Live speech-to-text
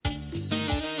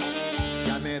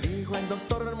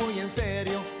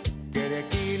serio, que de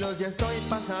kilos ya estoy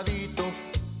pasadito.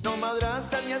 No más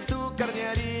grasa, ni azúcar, ni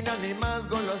harina, ni más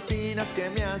golosinas que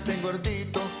me hacen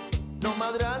gordito. No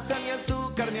más grasa, ni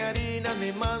azúcar, ni harina,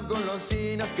 ni más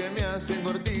golosinas que me hacen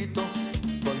gordito.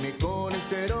 Con mi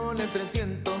colesterol en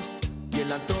 300 y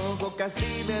el antojo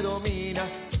casi me domina.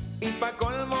 Y pa'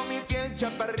 colmo mi fiel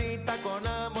chaparrita con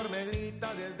amor me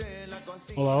grita desde la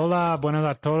cocina. Hola, hola, buenas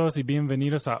a todos y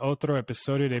bienvenidos a otro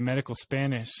episodio de Medical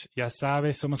Spanish. Ya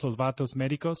sabes, somos los vatos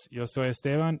médicos, yo soy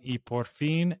Esteban y por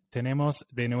fin tenemos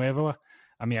de nuevo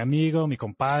a mi amigo, mi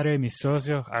compadre, mi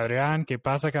socio, Adrián. ¿Qué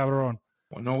pasa, cabrón?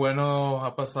 Bueno,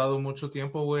 ha pasado mucho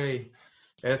tiempo, güey.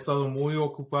 He estado muy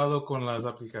ocupado con las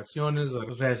aplicaciones de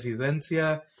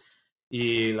residencia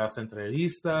y las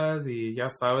entrevistas y ya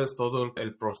sabes todo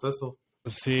el proceso.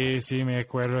 Sí, me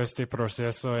acuerdo, este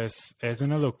proceso es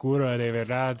una locura, de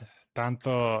verdad.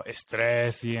 Tanto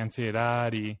estrés y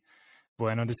ansiedad y,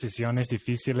 bueno, decisiones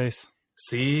difíciles.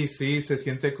 Sí, se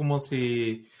siente como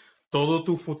si todo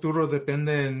tu futuro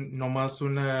depende en nomás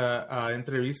una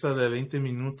entrevista de 20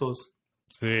 minutos.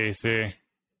 Sí,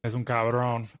 es un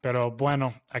cabrón. Pero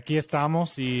bueno, aquí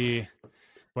estamos y,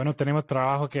 bueno, tenemos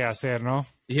trabajo que hacer, ¿no?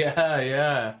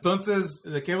 Ya. Entonces,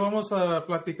 ¿de qué vamos a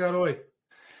platicar hoy?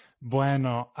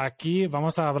 Bueno, aquí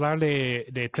vamos a hablar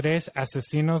de 3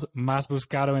 asesinos más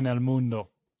buscados en el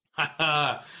mundo.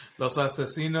 Los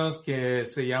asesinos que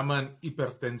se llaman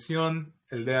hipertensión,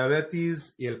 el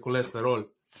diabetes y el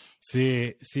colesterol.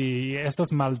 Sí,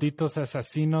 estos malditos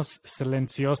asesinos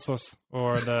silenciosos,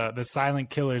 or the silent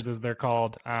killers as they're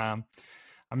called.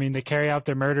 I mean, they carry out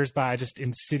their murders by just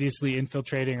insidiously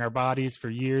infiltrating our bodies for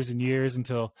years and years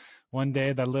until one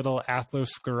day that little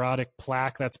atherosclerotic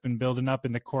plaque that's been building up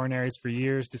in the coronaries for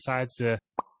years decides to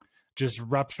just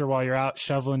rupture while you're out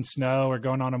shoveling snow or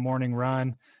going on a morning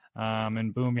run,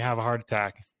 and boom, you have a heart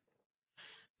attack.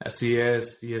 Así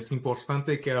es, y es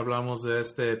importante que hablamos de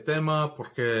este tema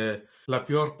porque la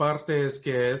peor parte es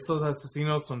que estos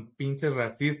asesinos son pinches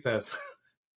racistas.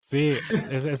 Sí,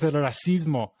 es el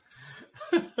racismo.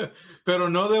 Pero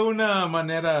no de una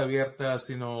manera abierta,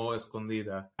 sino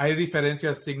escondida. Hay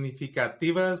diferencias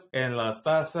significativas en las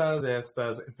tasas de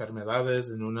estas enfermedades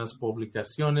en unas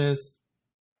publicaciones.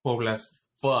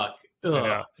 Fuck.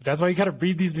 Yeah, that's why you gotta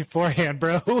read these beforehand,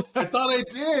 bro. I thought I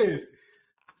did.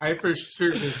 I for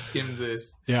sure just skimmed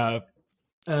this. Yeah.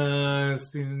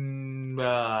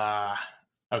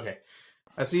 Okay.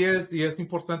 Así es, y es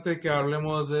importante que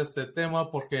hablemos de este tema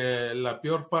porque la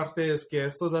peor parte es que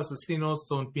estos asesinos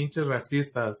son pinches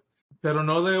racistas, pero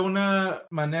no de una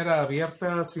manera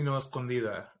abierta, sino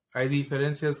escondida. Hay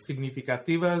diferencias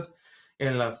significativas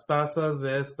en las tasas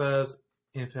de estas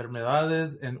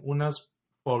enfermedades en unas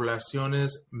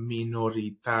poblaciones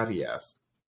minoritarias.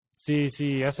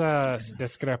 Sí, esas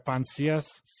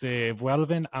discrepancias se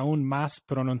vuelven aún más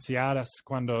pronunciadas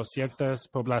cuando ciertas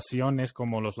poblaciones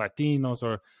como los latinos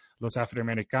o los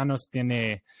afroamericanos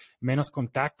tienen menos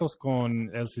contactos con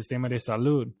el sistema de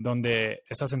salud, donde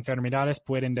esas enfermedades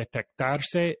pueden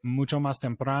detectarse mucho más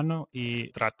temprano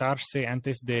y tratarse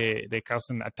antes de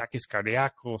causar ataques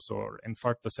cardíacos o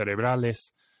infartos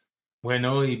cerebrales.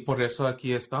 Bueno, y por eso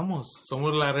aquí estamos.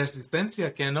 Somos la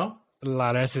resistencia, ¿qué no?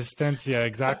 La resistencia,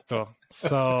 exacto.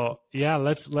 So yeah,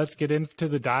 let's get into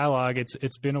the dialogue.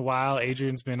 It's been a while.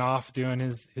 Adrian's been off doing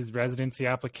his residency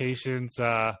applications.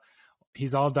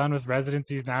 He's all done with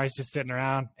residencies. Now he's just sitting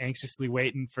around anxiously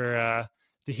waiting for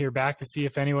to hear back to see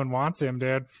if anyone wants him,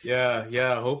 dude.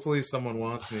 Yeah. Hopefully someone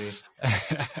wants me.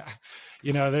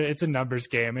 You know, it's a numbers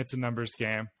game.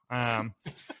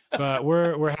 But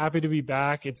we're happy to be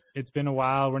back. It's been a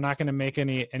while. We're not going to make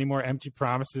any more empty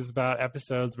promises about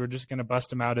episodes. We're just going to bust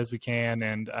them out as we can,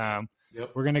 and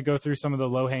We're going to go through some of the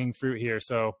low-hanging fruit here.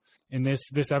 So in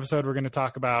this episode, we're going to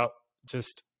talk about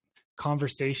just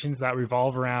conversations that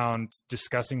revolve around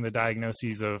discussing the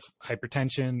diagnoses of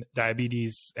hypertension,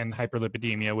 diabetes, and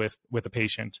hyperlipidemia with a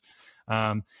patient.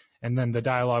 And then the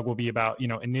dialogue will be about,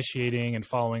 initiating and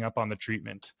following up on the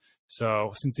treatment.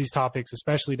 So since these topics,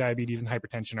 especially diabetes and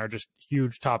hypertension, are just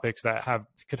huge topics that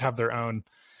could have their own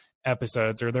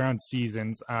episodes or their own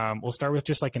seasons, we'll start with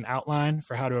just like an outline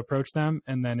for how to approach them.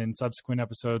 And then in subsequent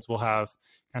episodes, we'll have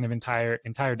kind of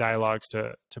entire dialogues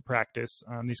to practice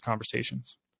these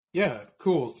conversations. Yeah,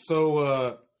 cool.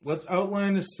 So let's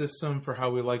outline a system for how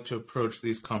we like to approach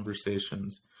these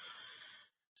conversations.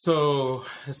 So,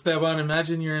 Esteban,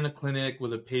 imagine you're in a clinic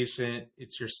with a patient.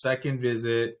 It's your second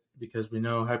visit because we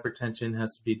know hypertension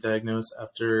has to be diagnosed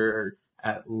after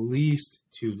at least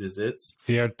 2 visits.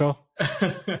 Cierto.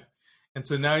 And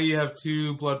so now you have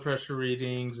 2 blood pressure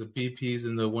readings, a BP's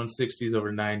in the 160s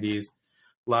over 90s.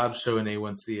 Labs show an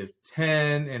A1C of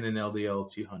 10 and an LDL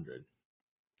of 200.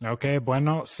 Ok,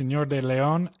 bueno, señor de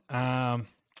León,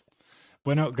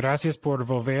 bueno, gracias por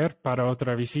volver para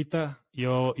otra visita.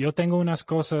 Yo tengo unas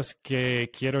cosas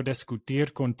que quiero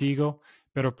discutir contigo,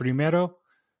 pero primero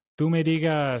tú me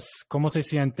digas cómo se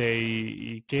siente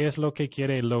y qué es lo que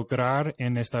quiere lograr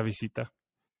en esta visita.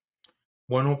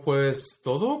 Bueno, pues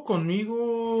todo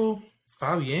conmigo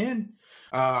está bien.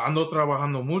 Ando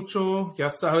trabajando mucho, ya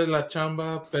sabes la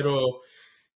chamba, pero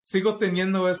sigo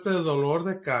teniendo este dolor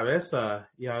de cabeza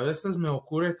y a veces me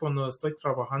ocurre cuando estoy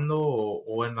trabajando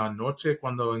o en la noche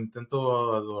cuando intento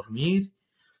dormir.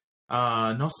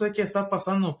 No sé qué está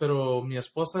pasando, pero mi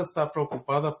esposa está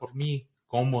preocupada por mí,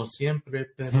 como siempre,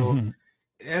 pero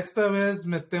esta vez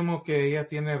me temo que ella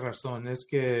tiene razón. Es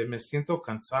que me siento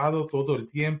cansado todo el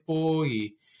tiempo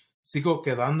y sigo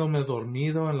quedándome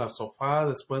dormido en la sofá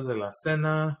después de la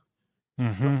cena.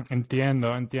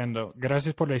 Entiendo.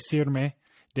 Gracias por decirme.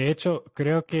 De hecho,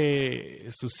 creo que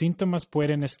sus síntomas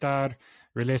pueden estar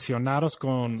relacionados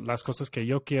con las cosas que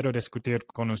yo quiero discutir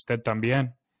con usted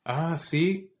también.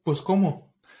 Sí, pues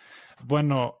 ¿cómo?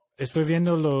 Bueno, estoy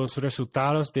viendo los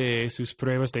resultados de sus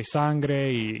pruebas de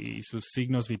sangre y sus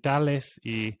signos vitales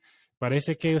y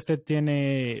parece que usted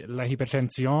tiene la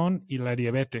hipertensión y la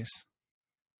diabetes.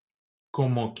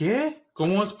 ¿Cómo qué?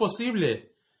 ¿Cómo es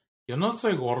posible? Yo no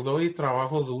soy gordo y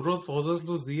trabajo duro todos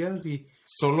los días y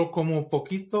solo como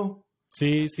poquito.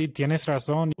 Sí, tienes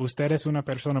razón. Usted es una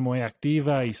persona muy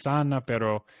activa y sana,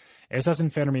 pero esas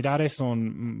enfermedades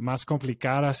son más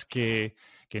complicadas que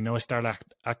no estar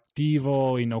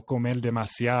activo y no comer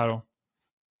demasiado.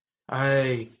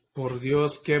 Ay, por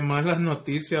Dios, qué mala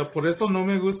noticia. Por eso no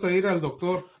me gusta ir al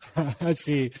doctor.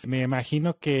 Sí, me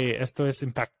imagino que esto es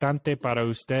impactante para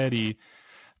usted y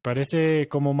parece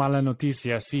como mala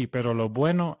noticia, sí, pero lo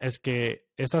bueno es que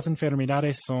estas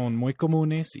enfermedades son muy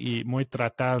comunes y muy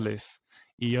tratables.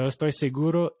 Y yo estoy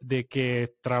seguro de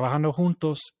que trabajando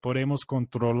juntos podemos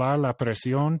controlar la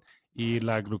presión y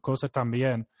la glucosa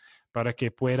también para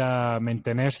que pueda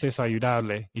mantenerse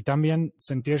saludable y también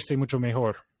sentirse mucho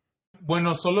mejor.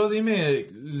 Bueno, solo dime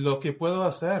lo que puedo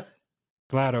hacer.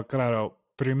 Claro.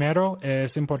 Primero,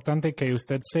 es importante que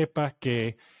usted sepa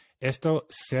que esto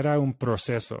será un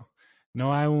proceso.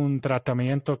 No hay un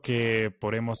tratamiento que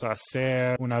podemos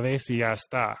hacer una vez y ya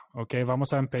está. ¿Ok?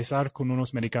 Vamos a empezar con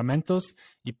unos medicamentos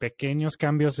y pequeños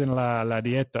cambios en la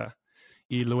dieta.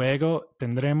 Y luego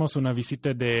tendremos una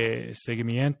visita de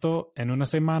seguimiento en unas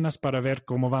semanas para ver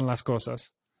cómo van las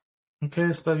cosas. Ok,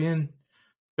 está bien.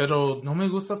 Pero no me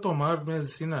gusta tomar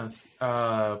medicinas.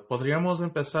 ¿Podríamos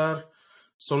empezar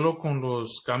solo con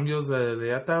los cambios de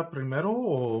dieta primero?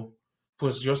 O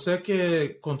pues yo sé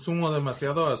que consumo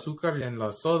demasiado azúcar en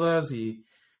las sodas y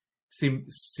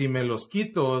si me los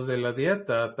quito de la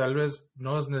dieta, tal vez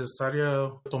no es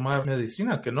necesario tomar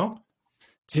medicina, ¿que no?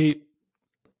 Sí,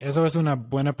 eso es una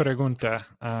buena pregunta.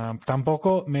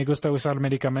 Tampoco me gusta usar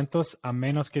medicamentos a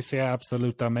menos que sea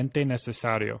absolutamente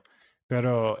necesario.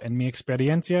 Pero en mi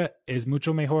experiencia es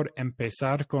mucho mejor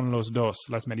empezar con los dos,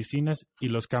 las medicinas y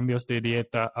los cambios de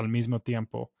dieta al mismo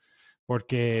tiempo,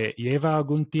 porque lleva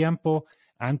algún tiempo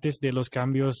antes de los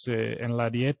cambios en la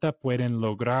dieta pueden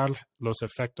lograr los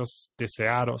efectos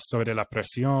deseados sobre la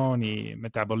presión y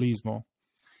metabolismo.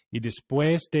 Y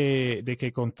después de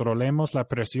que controlemos la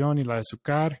presión y el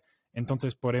azúcar,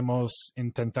 entonces podemos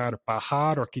intentar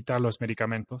bajar o quitar los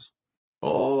medicamentos.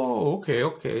 Oh,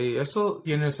 ok, eso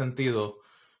tiene sentido.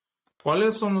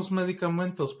 ¿Cuáles son los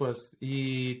medicamentos, pues?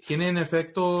 ¿Y tienen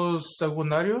efectos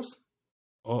secundarios?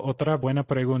 Otra buena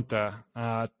pregunta.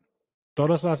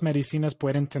 Todas las medicinas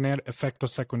pueden tener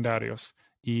efectos secundarios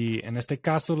y en este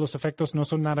caso los efectos no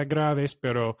son nada graves,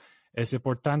 pero es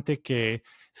importante que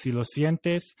si lo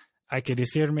sientes, hay que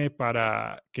decirme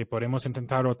para que podamos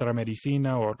intentar otra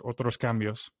medicina o otros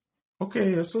cambios. Ok,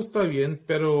 eso está bien,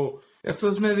 pero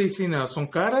 ¿estas medicinas son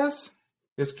caras?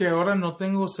 Es que ahora no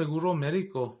tengo seguro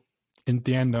médico.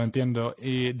 Entiendo.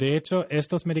 Y de hecho,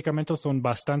 estos medicamentos son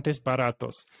bastante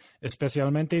baratos,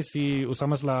 especialmente si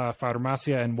usamos la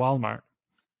farmacia en Walmart.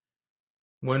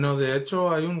 Bueno, de hecho,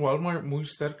 hay un Walmart muy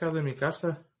cerca de mi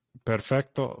casa.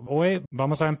 Perfecto. Hoy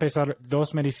vamos a empezar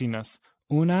dos medicinas.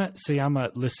 Una se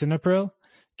llama lisinopril,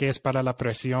 que es para la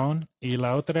presión, y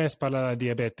la otra es para la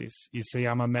diabetes y se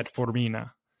llama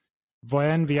metformina. Voy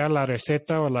a enviar la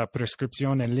receta o la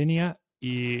prescripción en línea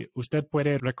y usted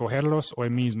puede recogerlos hoy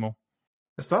mismo.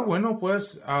 Está bueno,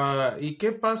 pues. ¿Y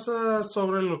qué pasa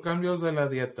sobre los cambios de la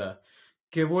dieta?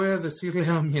 ¿Qué voy a decirle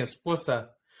a mi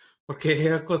esposa? Porque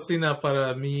ella cocina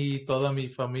para mí y toda mi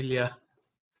familia.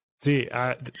 Sí,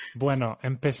 bueno,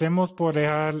 empecemos por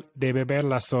dejar de beber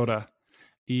la soda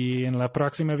Y en la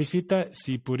próxima visita,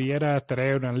 si pudiera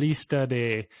traer una lista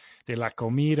de la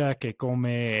comida que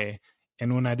come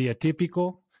en un día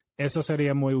típico, eso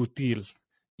sería muy útil.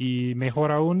 Y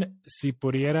mejor aún, si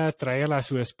pudiera traer a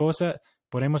su esposa,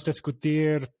 podemos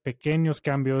discutir pequeños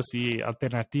cambios y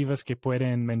alternativas que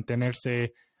pueden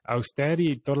mantenerse a usted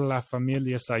y todas las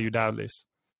familias saludables.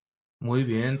 Muy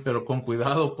bien, pero con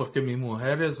cuidado porque mi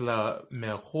mujer es la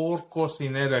mejor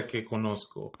cocinera que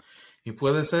conozco. Y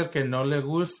puede ser que no le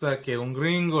gusta que un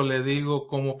gringo le diga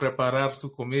cómo preparar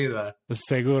su comida.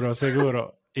 Seguro,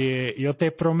 seguro. Y yo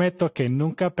te prometo que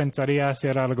nunca pensaría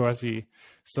hacer algo así.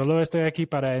 Solo estoy aquí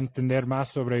para entender más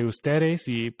sobre ustedes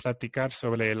y platicar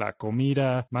sobre la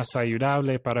comida más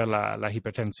saludable para la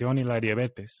hipertensión y la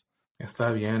diabetes.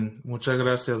 Está bien. Muchas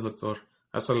gracias, doctor.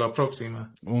 Hasta la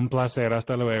próxima. Un placer.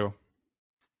 Hasta luego.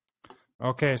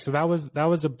 Okay, so that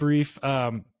was a brief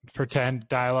pretend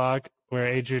dialogue where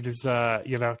Adrian is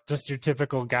just your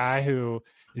typical guy who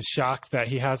is shocked that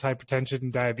he has hypertension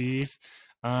and diabetes.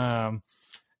 And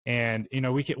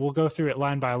we'll go through it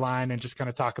line by line and just kind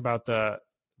of talk about the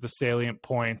salient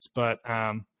points, but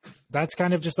that's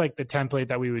kind of just like the template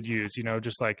that we would use,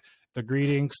 just like the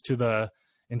greetings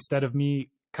instead of me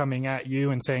coming at you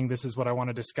and saying this is what I want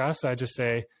to discuss, I just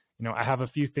say, I have a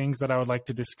few things that I would like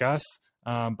to discuss.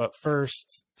 But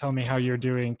first, tell me how you're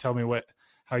doing. Tell me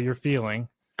how you're feeling.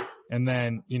 And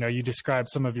then, you describe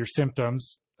some of your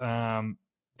symptoms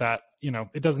that,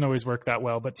 it doesn't always work that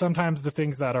well. But sometimes the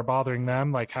things that are bothering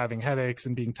them, like having headaches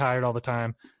and being tired all the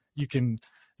time, you can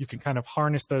kind of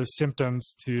harness those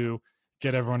symptoms to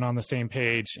get everyone on the same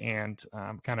page and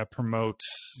kind of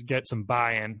get some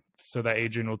buy-in so that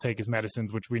Adrian will take his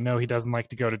medicines, which we know he doesn't like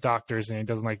to go to doctors and he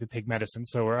doesn't like to take medicine.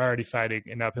 So we're already fighting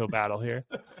an uphill battle here.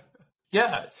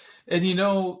 Yeah. And,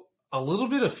 a little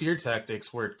bit of fear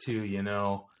tactics work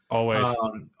too, Always.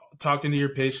 Talking to your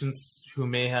patients who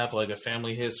may have like a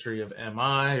family history of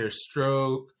MI or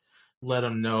stroke, let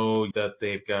them know that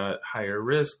they've got higher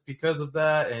risk because of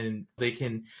that. And they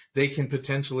can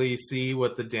potentially see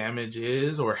what the damage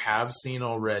is or have seen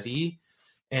already,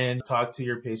 and talk to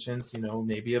your patients,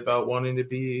 maybe about wanting to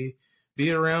be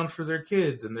around for their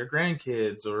kids and their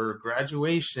grandkids or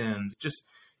graduations, just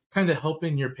kind of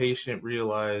helping your patient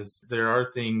realize there are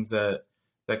things that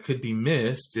could be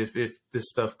missed if this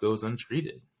stuff goes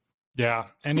untreated. Yeah.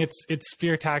 And it's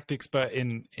fear tactics, but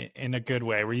in a good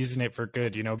way. We're using it for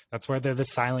good. That's why they're the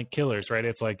silent killers, right?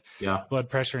 It's like blood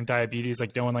pressure and diabetes.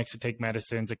 Like no one likes to take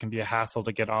medicines. It can be a hassle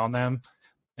to get on them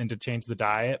and to change the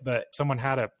diet. But someone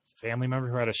had a family member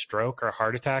who had a stroke or a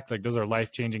heart attack, like those are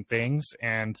life-changing things.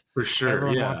 And for sure,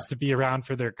 everyone wants to be around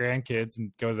for their grandkids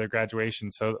and go to their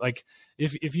graduation. So like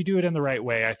if you do it in the right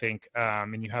way, I think,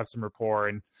 and you have some rapport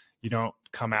and you don't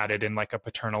come at it in like a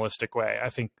paternalistic way, I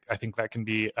think that can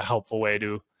be a helpful way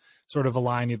to sort of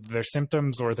align either their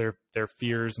symptoms or their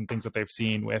fears and things that they've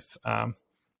seen with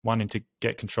wanting to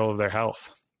get control of their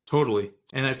health. Totally.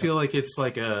 And I feel like it's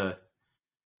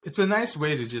a nice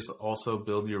way to just also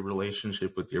build your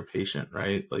relationship with your patient,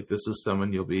 right? Like this is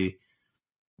someone you'll be,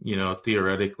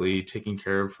 theoretically taking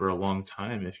care of for a long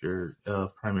time if you're a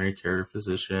primary care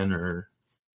physician or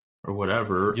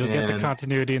whatever. You'll get the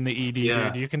continuity in the ED,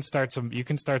 dude. You can start some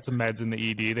meds in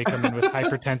the ED. They come in with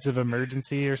hypertensive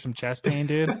emergency or some chest pain,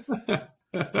 dude.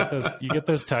 You get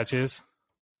those touches.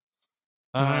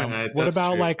 What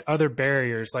about like other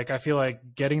barriers? Like I feel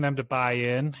like getting them to buy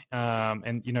in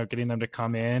and getting them to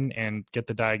come in and get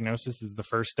the diagnosis is the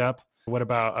first step. What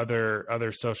about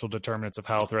other social determinants of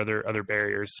health or other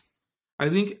barriers? I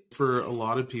think for a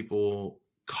lot of people,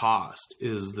 cost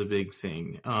is the big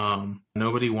thing.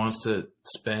 Nobody wants to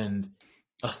spend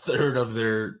a third of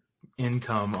their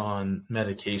income on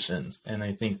medications. And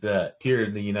I think that here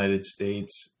in the United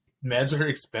States, meds are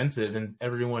expensive, and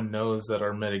everyone knows that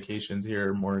our medications here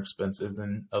are more expensive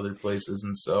than other places.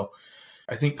 And so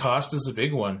I think cost is a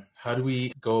big one. How do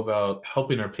we go about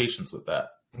helping our patients with that?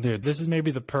 Dude, this is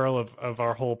maybe the pearl of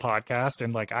our whole podcast.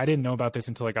 And like, I didn't know about this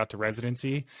until I got to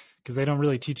residency, because they don't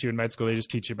really teach you in med school. They just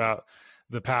teach you about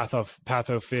the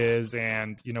pathophys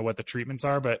and, what the treatments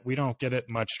are, but we don't get it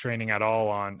much training at all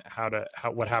on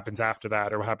what happens after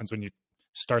that or what happens when you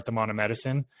start them on a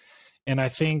medicine. And I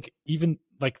think even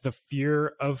like the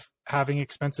fear of having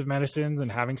expensive medicines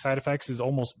and having side effects is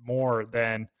almost more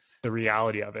than the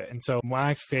reality of it. And so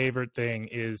my favorite thing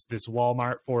is this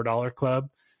Walmart $4 club.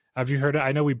 Have you heard it?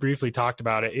 I know we briefly talked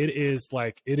about it.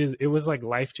 It was like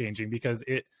life-changing because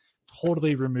it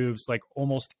totally removes like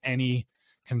almost any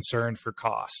concern for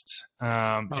cost.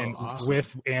 And awesome.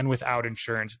 With and without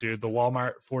insurance, dude. The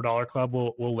Walmart $4 club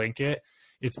will link it.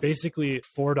 It's basically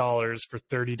 $4 for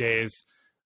 30 days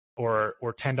or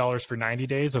 $10 for 90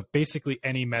 days of basically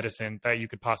any medicine that you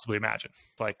could possibly imagine,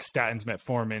 like statins,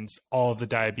 metformins, all of the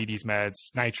diabetes meds,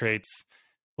 nitrates,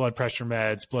 blood pressure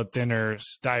meds, blood thinners,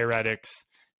 diuretics,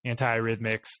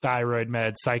 antiarrhythmics, thyroid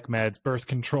meds, psych meds, birth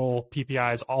control,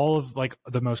 PPIs, all of like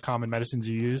the most common medicines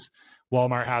you use.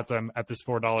 Walmart has them at this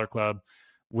 $4 club.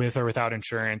 With or without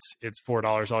insurance, it's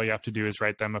 $4. All you have to do is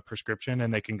write them a prescription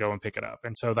and they can go and pick it up.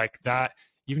 And so like that,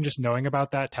 even just knowing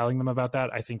about that, telling them about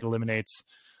that, I think eliminates,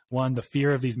 one, the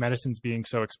fear of these medicines being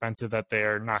so expensive that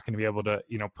they're not going to be able to,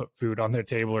 put food on their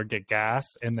table or get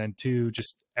gas. And then two,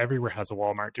 just everywhere has a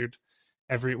Walmart, dude.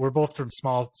 We're both from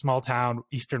small town,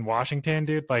 Eastern Washington,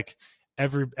 dude. Like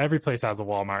every place has a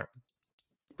Walmart.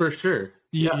 For sure.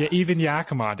 Yeah, even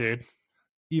Yakima, dude.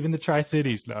 Even the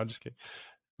Tri-Cities. No, I'm just kidding.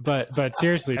 But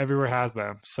seriously, everywhere has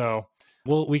them. So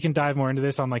we can dive more into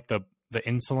this on like the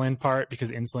insulin part, because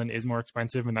insulin is more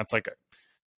expensive, and that's like a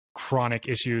chronic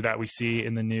issue that we see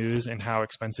in the news and how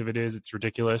expensive it is. It's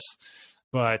ridiculous.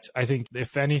 But I think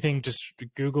if anything, just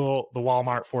Google the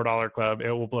Walmart $4 club.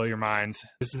 It will blow your mind.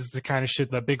 This is the kind of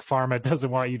shit that Big Pharma doesn't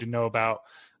want you to know about.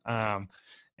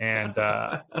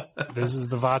 This is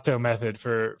the Vato method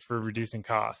for reducing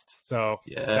cost. So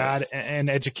that and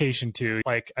education too.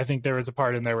 Like, I think there was a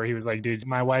part in there where he was like, dude,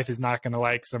 my wife is not going to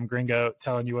like some gringo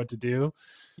telling you what to do.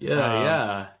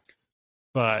 Yeah.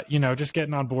 But, just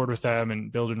getting on board with them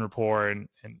and building rapport and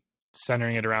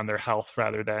centering it around their health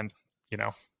rather than,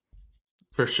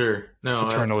 for sure. No,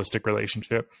 paternalistic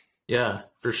relationship. Yeah,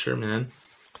 for sure, man.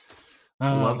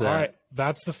 Love that. All right.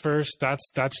 That's the first,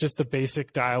 that's just the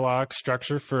basic dialogue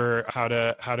structure for how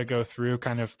to go through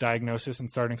kind of diagnosis and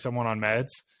starting someone on meds.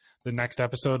 The next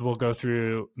episode, we'll go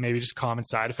through maybe just common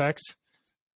side effects.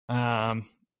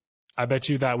 I bet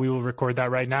you that we will record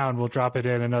that right now and we'll drop it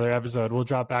in another episode. We'll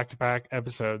drop back-to-back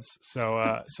episodes.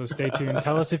 So stay tuned.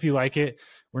 Tell us if you like it.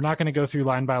 We're not going to go through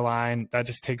line by line. That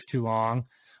just takes too long.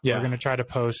 Yeah. We're going to try to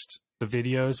post the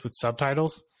videos with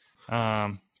subtitles.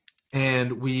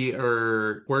 And we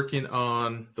are working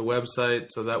on the website,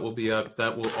 so that will be up.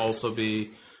 That will also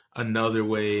be another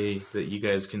way that you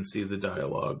guys can see the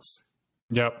dialogues.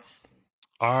 Yep.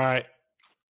 All right.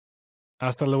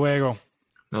 Hasta luego.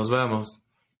 Nos vemos.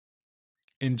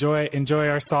 Enjoy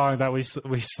our song that we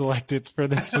selected for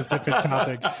this specific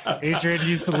topic. Adrian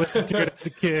used to listen to it as a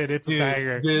kid. It's a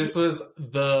banger. This was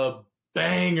the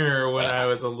banger when I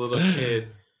was a little kid.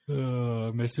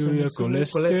 Me sube el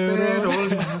colesterol,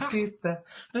 mamacita.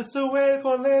 Me sube el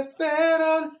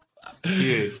colesterol.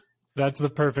 Dude. That's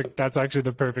actually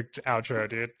the perfect outro,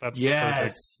 dude. That's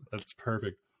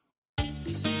perfect.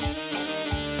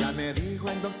 Ya me dijo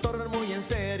el doctor muy en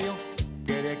serio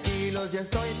que de kilos ya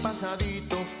estoy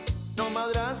pasadito. No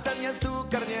madraza ni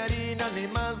azúcar ni harina ni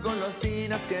más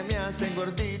golosinas que me hacen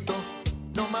gordito.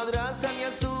 No madraza ni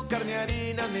azúcar ni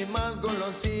harina ni más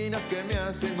golosinas que me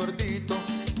hacen gordito.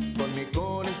 Con mi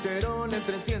colesterol en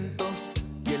 300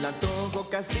 y el antojo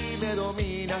casi me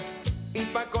domina. Y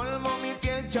pa' colmo mi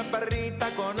piel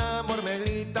chaparrita con amor me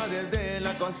grita desde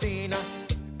la cocina.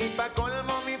 Y pa'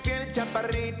 colmo mi piel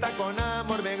chaparrita con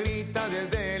amor me grita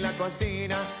desde la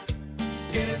cocina.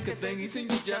 ¿Quieres que te guise un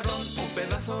chicharrón, un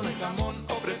pedazo de jamón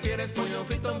o prefieres pollo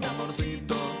frito, mi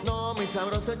amorcito? No, muy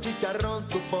sabroso el chicharrón,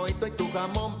 tu pollito y tu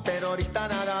jamón, pero ahorita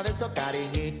nada de eso,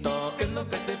 cariñito. ¿Qué es lo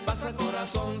que te pasa,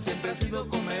 corazón? Siempre he sido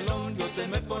comelón, yo te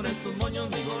me pones tus moños,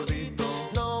 mi gordito.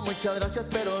 No, muchas gracias,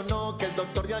 pero no, que el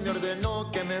doctor ya me ordenó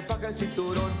que me faje el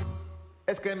cinturón.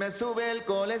 Es que me sube el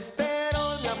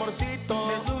colesterol, mi amorcito.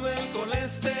 Me sube el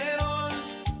colesterol.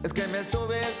 Es que me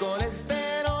sube el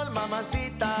colesterol,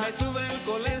 mamacita. Me sube el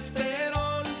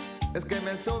colesterol. Es que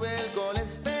me sube el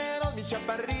colesterol, mi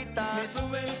chaparrita. Me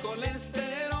sube el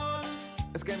colesterol.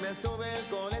 Es que me sube el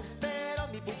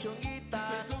colesterol, mi puchonguita.